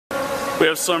We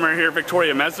have swimmer here,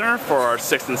 Victoria Mesner, for our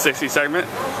 6 and 60 segment.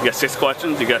 You got 6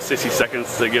 questions. You got 60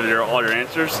 seconds to give all your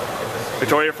answers.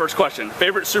 Victoria, first question.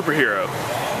 Favorite superhero?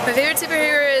 My favorite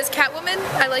superhero is Catwoman.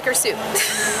 I like her suit.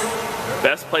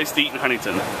 Best place to eat in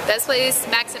Huntington? Best place,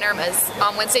 Max and Irma's.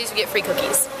 On Wednesdays we get free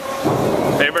cookies.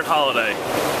 Favorite holiday?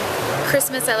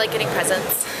 Christmas, I like getting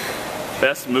presents.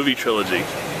 Best movie trilogy?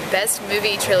 Best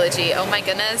movie trilogy, oh my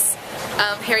goodness.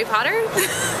 Harry Potter?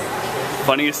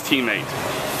 Funniest teammate?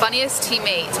 Funniest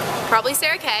teammate, probably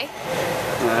Sarah Kay.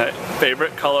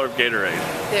 Favorite color of Gatorade?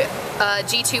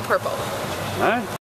 G2 purple. All right.